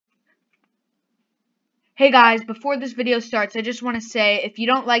Hey guys, before this video starts, I just want to say if you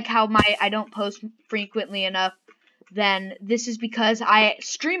don't like how I don't post frequently enough, then this is because I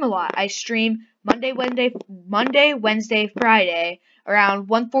stream a lot. I stream Monday, Wednesday, Friday around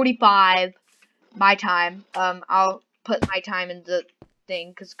 1:45 my time. I'll put my time in the thing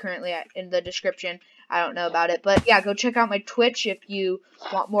because currently in the description I don't know about it. But yeah, go check out my Twitch if you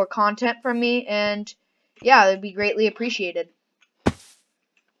want more content from me, and yeah, it'd be greatly appreciated.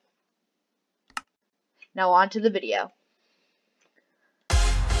 Now on to the video.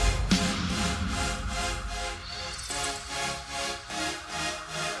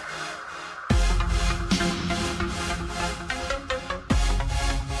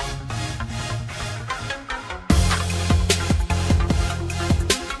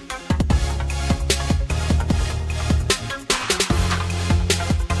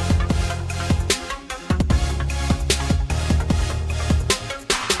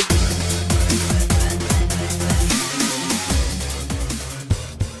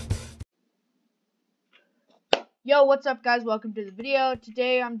 Yo, what's up guys? Welcome to the video.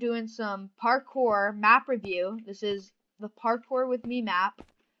 Today I'm doing some parkour map review. This is the Parkour with Me map.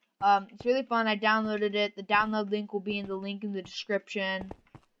 It's really fun. I downloaded it. The download link will be in the link in the description.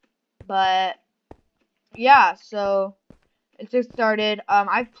 But yeah, so let's get started.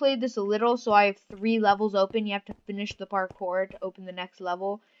 I've played this a little, so I have 3 levels open. You have to finish the parkour to open the next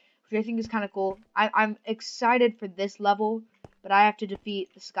level, which I think is kind of cool. I'm excited for this level, but I have to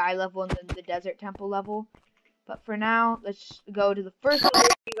defeat the sky level and then the desert temple level. But for now, let's go to the first level.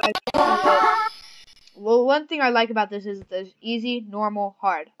 You guys can see well, one thing I like about this is there's easy, normal,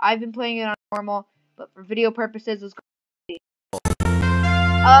 hard. I've been playing it on normal, but for video purposes, let's go easy.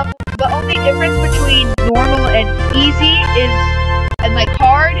 The only difference between normal and easy and like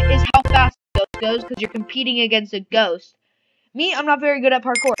hard is how fast the ghost goes, because you're competing against a ghost. Me, I'm not very good at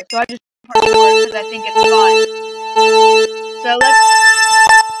parkour, so I just do parkour because I think it's fun. So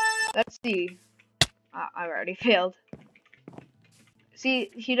let's see. I already failed. See,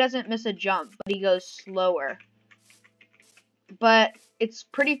 he doesn't miss a jump, but he goes slower. But it's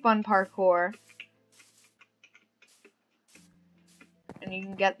pretty fun parkour. And you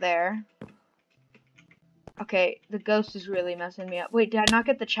can get there. Okay, the ghost is really messing me up. Wait, did I not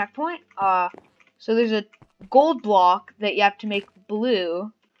get the checkpoint? So there's a gold block that you have to make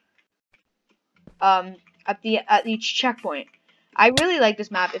blue at each checkpoint. I really like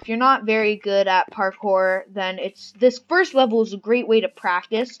this map. If you're not very good at parkour, then this first level is a great way to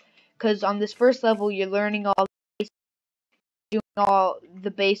practice, because on this first level you're learning doing all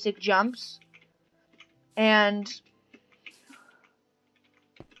the basic jumps, and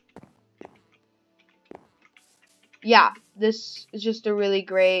yeah, this is just a really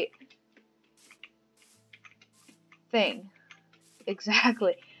great thing.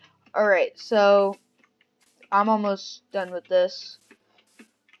 Exactly. Alright, so I'm almost done with this.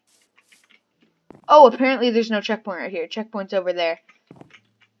 Oh, apparently there's no checkpoint right here. Checkpoint's over there.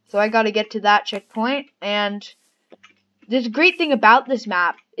 So I gotta get to that checkpoint. And the great thing about this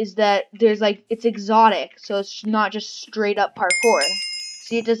map is that it's exotic. So it's not just straight up parkour.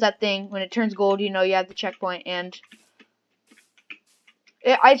 See, it does that thing. When it turns gold, you know you have the checkpoint. And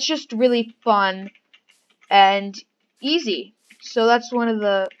it's just really fun and easy. So that's one of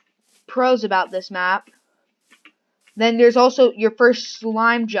the pros about this map. Then there's also your first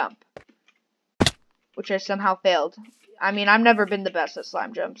slime jump, which I somehow failed. I mean, I've never been the best at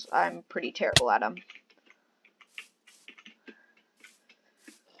slime jumps. I'm pretty terrible at them.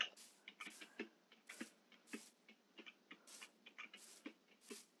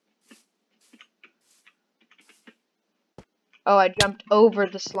 Oh, I jumped over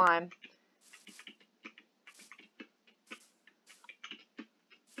the slime.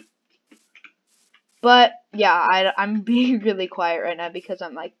 But yeah, I'm being really quiet right now because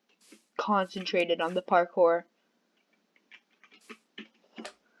I'm like concentrated on the parkour.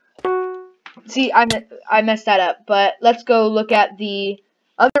 See, I messed that up, but let's go look at the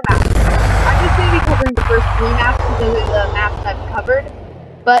other maps. I'm just going to be covering the first 3 maps because those are the maps I've covered.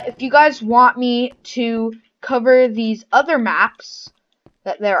 But if you guys want me to cover these other maps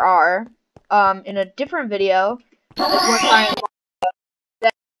that there are in a different video,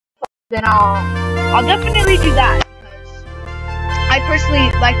 then I'll definitely do that, because I personally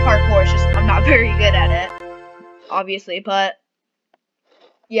like parkour. It's just I'm not very good at it, obviously, but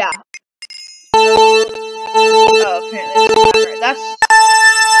yeah. Oh, apparently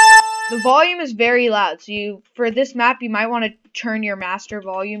the volume is very loud, so for this map you might want to turn your master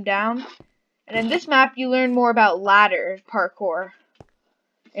volume down. And in this map you learn more about ladder parkour,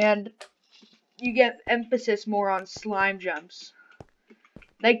 and you get emphasis more on slime jumps.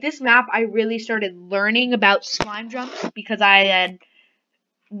 like this map, I really started learning about slime jumps because I had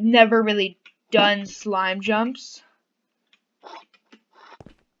never really done slime jumps.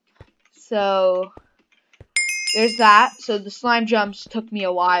 So there's that. So the slime jumps took me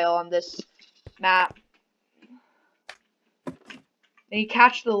a while on this map. And you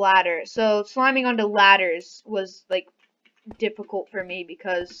catch the ladder. So sliming onto ladders was like difficult for me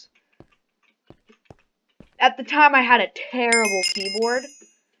because at the time I had a terrible keyboard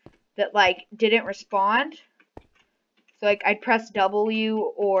that like didn't respond. So like I'd press W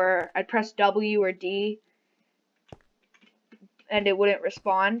or D and it wouldn't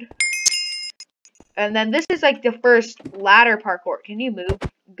respond. And then this is like the first ladder parkour. Can you move,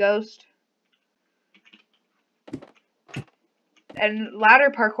 Ghost? And ladder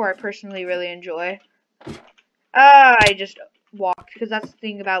parkour I personally really enjoy. I just walked because that's the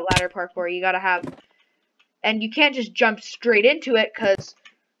thing about ladder parkour. You gotta have, and you can't just jump straight into it because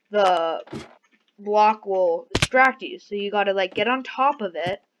the block will distract you. So you gotta like get on top of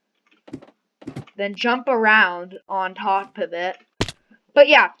it, then jump around on top of it. But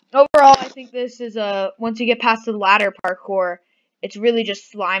yeah, overall I think this is once you get past the ladder parkour, it's really just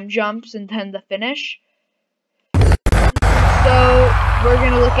slime jumps and then the finish. So we're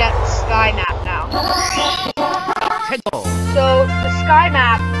gonna look at the sky map now. So the sky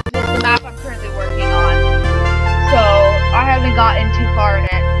map is the map I'm currently working on. So I haven't gotten too far in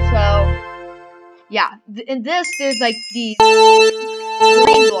it. So yeah, in this there's like these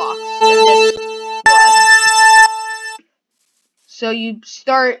green blocks in this one. So you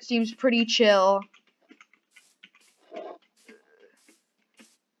start, seems pretty chill.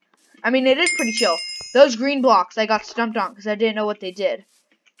 I mean, it is pretty chill. Those green blocks I got stumped on because I didn't know what they did.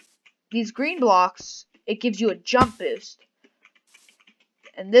 These green blocks, it gives you a jump boost.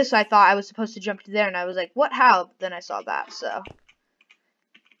 And this I thought I was supposed to jump to there, and I was like, what, how? But then I saw that, so.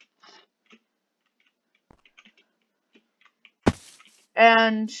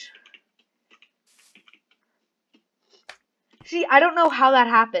 And, see, I don't know how that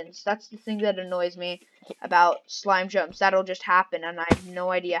happens. That's the thing that annoys me about slime jumps. That'll just happen, and I have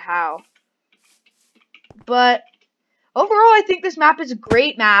no idea how. But overall, I think this map is a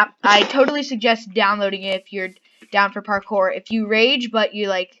great map. I totally suggest downloading it if you're down for parkour. If you rage, but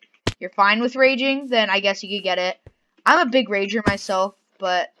you're fine with raging, then I guess you could get it. I'm a big rager myself,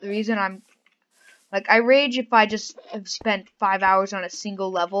 but the reason I rage if I just have spent 5 hours on a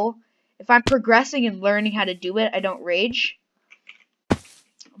single level. If I'm progressing and learning how to do it, I don't rage.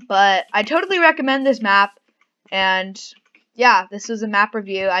 But I totally recommend this map, and yeah, this was a map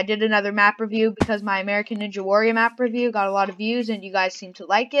review. I did another map review because my American Ninja Warrior map review got a lot of views, and you guys seem to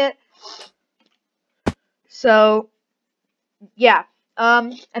like it. So, yeah.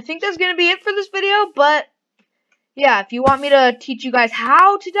 I think that's going to be it for this video, but yeah, if you want me to teach you guys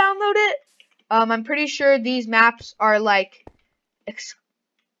how to download it, I'm pretty sure these maps are like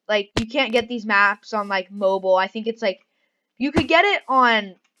you can't get these maps on like mobile. I think it's like you could get it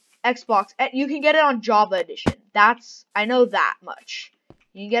on Xbox. You can get it on Java Edition. I know that much.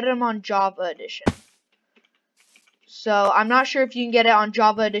 You can get them on Java Edition. So I'm not sure if you can get it on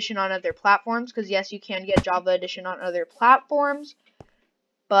Java Edition on other platforms, because yes, you can get Java Edition on other platforms.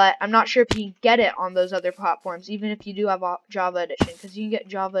 But I'm not sure if you can get it on those other platforms, even if you do have Java Edition, because you can get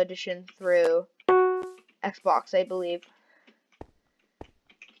Java Edition through Xbox, I believe.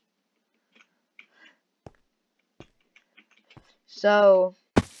 So,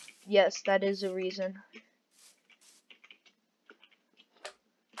 yes, that is a reason.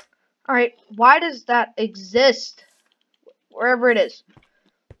 Alright, why does that exist? Wherever it is.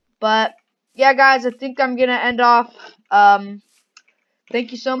 But, yeah, guys, I think I'm gonna end off.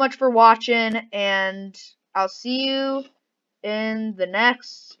 Thank you so much for watching, and I'll see you in the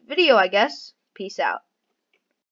next video, I guess. Peace out.